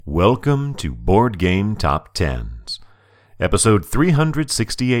Welcome to Board Game Top Tens, episode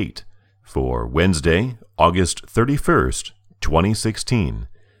 368 for Wednesday, August 31st, 2016.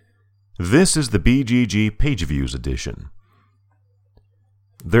 This is the BGG Page Views edition.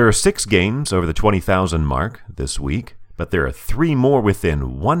 There are 6 games over the 20,000 mark this week, but there are 3 more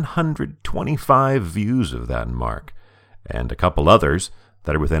within 125 views of that mark, and a couple others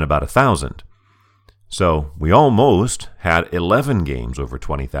that are within about 1,000. So we almost had 11 games over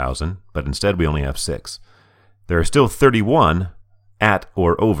 20,000, but instead we only have 6. There are still 31 at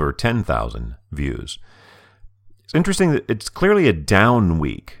or over 10,000 views. It's interesting that it's clearly a down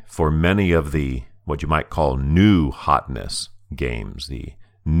week for many of the, what you might call new hotness games, the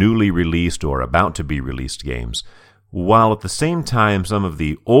newly released or about to be released games, while at the same time some of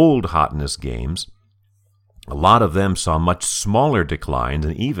the old hotness games, a lot of them saw much smaller declines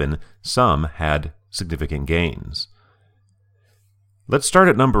and even some had significant gains. Let's start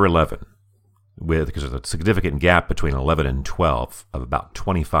at number 11, because there's a significant gap between 11 and 12 of about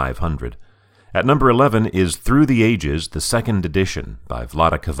 2,500. At number 11 is Through the Ages, the second edition by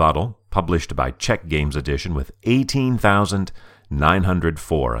Vlaada Chvátil, published by Czech Games Edition with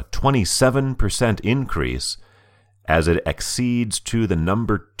 18,904, a 27% increase as it exceeds to the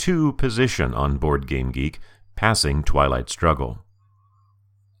number 2 position on Board Game Geek, passing Twilight Struggle.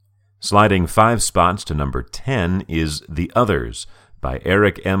 Sliding 5 spots to number 10 is The Others by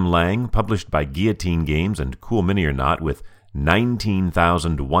Eric M. Lang, published by Guillotine Games and Cool Mini or Not with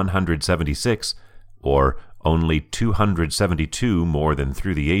 19,176, or only 272 more than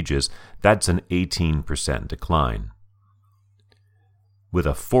Through the Ages. That's an 18% decline. With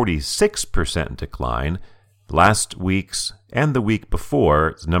a 46% decline, last week's and the week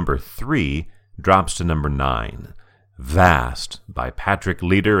before, number 3 drops to number 9. Vast by Patrick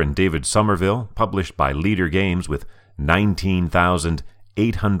Leader and David Somerville, published by Leader Games with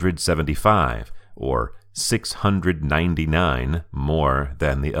 19,875, or 699 more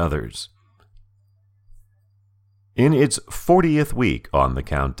than The Others. In its 40th week on the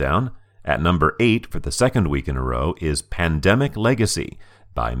countdown, at number 8 for the second week in a row is Pandemic Legacy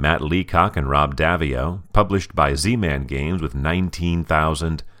by Matt Leacock and Rob Daviau, published by Z-Man Games with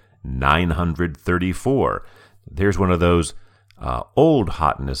 19,934. There's one of those old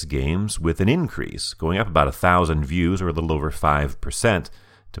hotness games with an increase, going up about 1,000 views or a little over 5%,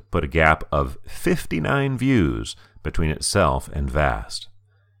 to put a gap of 59 views between itself and Vast.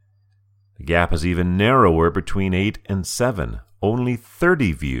 The gap is even narrower between 8 and 7. Only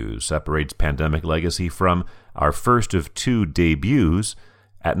 30 views separates Pandemic Legacy from our first of 2 debuts.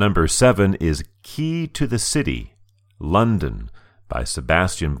 At number 7 is Key to the City, London, by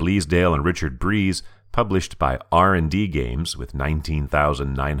Sebastian Bleasdale and Richard Breeze, published by R&D Games with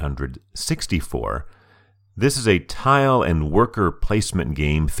 19,964. This is a tile and worker placement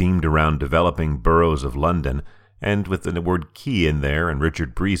game themed around developing boroughs of London, and with the word key in there and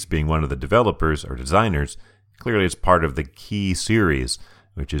Richard Breeze being one of the developers or designers, clearly it's part of the Key series,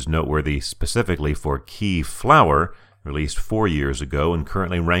 which is noteworthy specifically for Key Flower, released 4 years ago and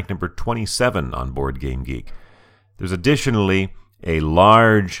currently ranked number 27 on Board Game Geek. There's additionally a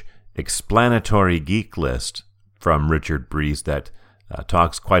large explanatory geek list from Richard Breeze that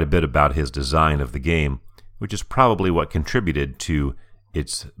talks quite a bit about his design of the game, which is probably what contributed to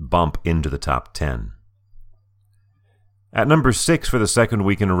its bump into the top 10. At number 6 for the second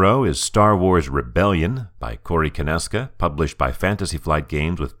week in a row is Star Wars Rebellion by Corey Konieczka, published by Fantasy Flight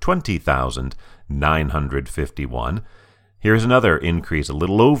Games with 20,951. Here's another increase, a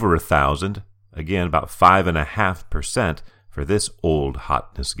little over 1,000, again about 5.5%, for this old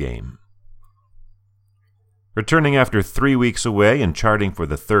hotness game. Returning after 3 weeks away and charting for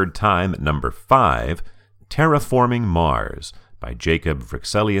the third time at number 5, Terraforming Mars by Jacob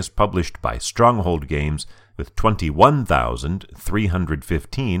Vrixelius, published by Stronghold Games with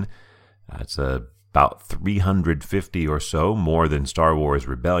 21,315. That's about 350 or so more than Star Wars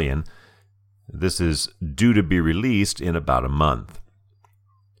Rebellion. This is due to be released in about a month.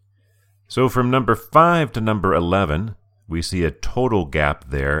 So from number 5 to number 11, we see a total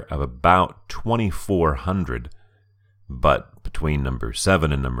gap there of about 2,400, but between number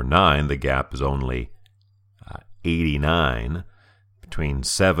 7 and number 9, the gap is only 89. Between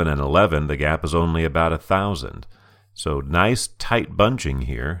 7 and 11, the gap is only about 1,000. So nice tight bunching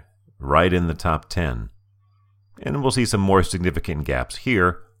here, right in the top 10. And we'll see some more significant gaps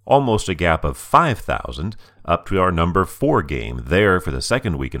here, almost a gap of 5,000, up to our number 4 game. There, for the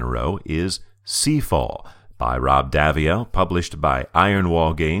second week in a row, is Seafall by Rob Daviau, published by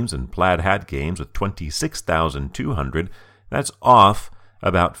Ironwall Games and Plaid Hat Games with 26,200. That's off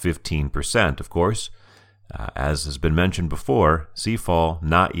about 15%, of course. As has been mentioned before, Seafall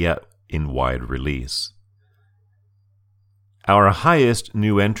not yet in wide release. Our highest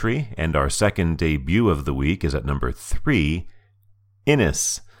new entry and our second debut of the week is at number 3,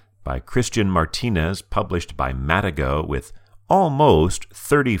 Innis, by Christian Martinez, published by Matago, with almost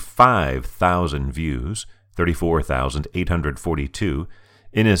 35,000 views, 34,842.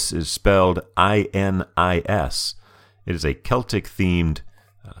 Innis is spelled I-N-I-S. It is a Celtic-themed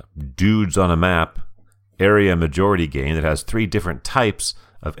dudes on a map area majority game that has 3 different types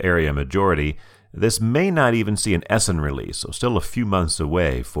of area majority. This may not even see an Essen release, so still a few months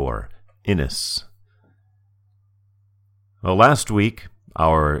away for Innis. Well, last week,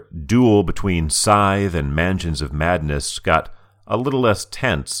 our duel between Scythe and Mansions of Madness got a little less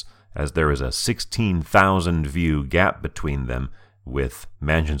tense, as there is a 16,000 view gap between them, with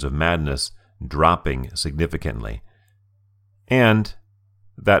Mansions of Madness dropping significantly. And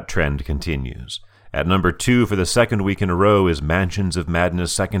that trend continues. At number 2 for the second week in a row is Mansions of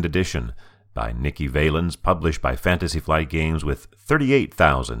Madness 2nd Edition by Nikki Valens, published by Fantasy Flight Games, with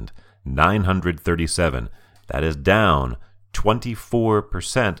 38,937. That is down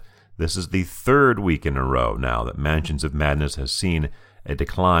 24%. This is the third week in a row now that Mansions of Madness has seen a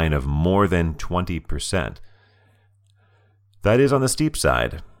decline of more than 20%. That is on the steep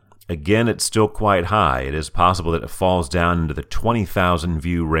side. Again, it's still quite high. It is possible that it falls down into the 20,000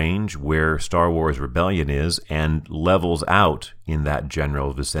 view range where Star Wars Rebellion is and levels out in that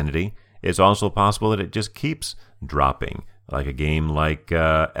general vicinity. It's also possible that it just keeps dropping, like a game like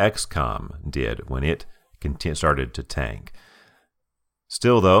XCOM did when it started to tank.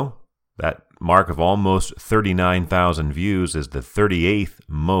 Still, though, that mark of almost 39,000 views is the 38th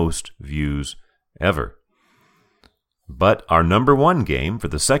most views ever. But our number 1 game for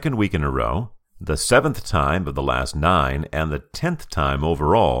the second week in a row, the 7th time of the last 9, and the 10th time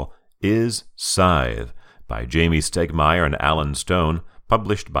overall, is Scythe by Jamie Stegmaier and Alan Stone,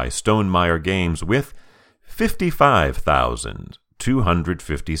 published by Stonemaier Games, with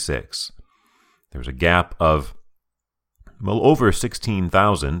 55,256. There's a gap of over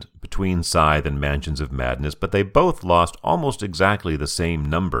 16,000 between Scythe and Mansions of Madness, but they both lost almost exactly the same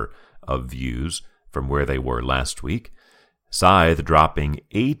number of views from where they were last week. Scythe dropping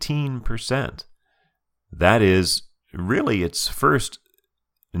 18%. That is really its first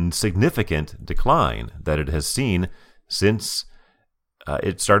significant decline that it has seen since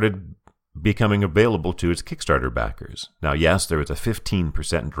it started becoming available to its Kickstarter backers. Now, yes, there was a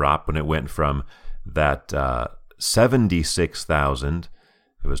 15% drop when it went from that 76,000.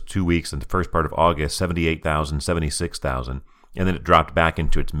 It was 2 weeks in the first part of August, 78,000, 76,000. And then it dropped back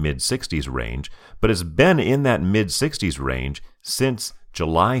into its mid-60s range. But it's been in that mid-60s range since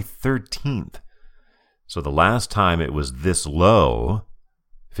July 13th. So the last time it was this low,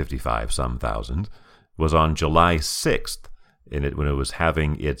 55-some thousand, was on July 6th, when it was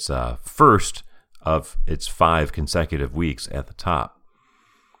having its first of its 5 consecutive weeks at the top.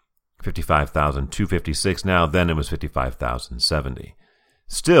 55,256 now, then it was 55,070.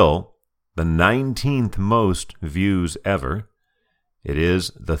 Still, the 19th most views ever. It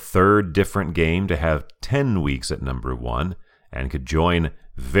is the third different game to have 10 weeks at number 1 and could join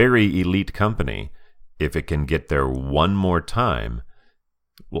very elite company if it can get there one more time.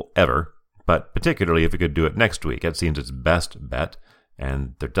 Well, ever, but particularly if it could do it next week. That seems its best bet,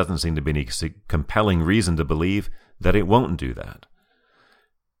 and there doesn't seem to be any compelling reason to believe that it won't do that.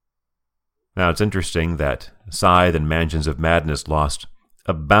 Now, it's interesting that Scythe and Mansions of Madness lost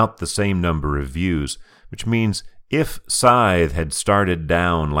about the same number of views, which means if Scythe had started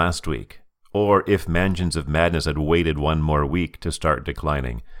down last week, or if Mansions of Madness had waited one more week to start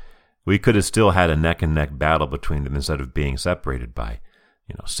declining, we could have still had a neck-and-neck battle between them instead of being separated by,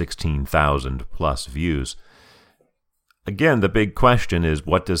 16,000 plus views. Again, the big question is,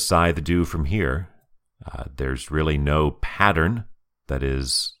 what does Scythe do from here? There's really no pattern that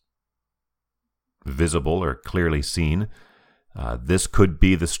is visible or clearly seen. This could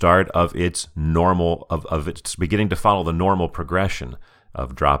be the start of its normal, of its beginning to follow the normal progression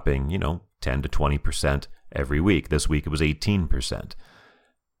of dropping, 10 to 20% every week. This week it was 18%.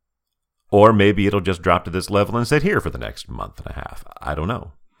 Or maybe it'll just drop to this level and sit here for the next month and a half. I don't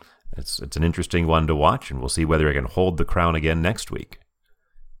know. It's an interesting one to watch, and we'll see whether it can hold the crown again next week.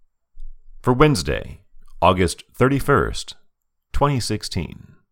 For Wednesday, August 31st, 2016.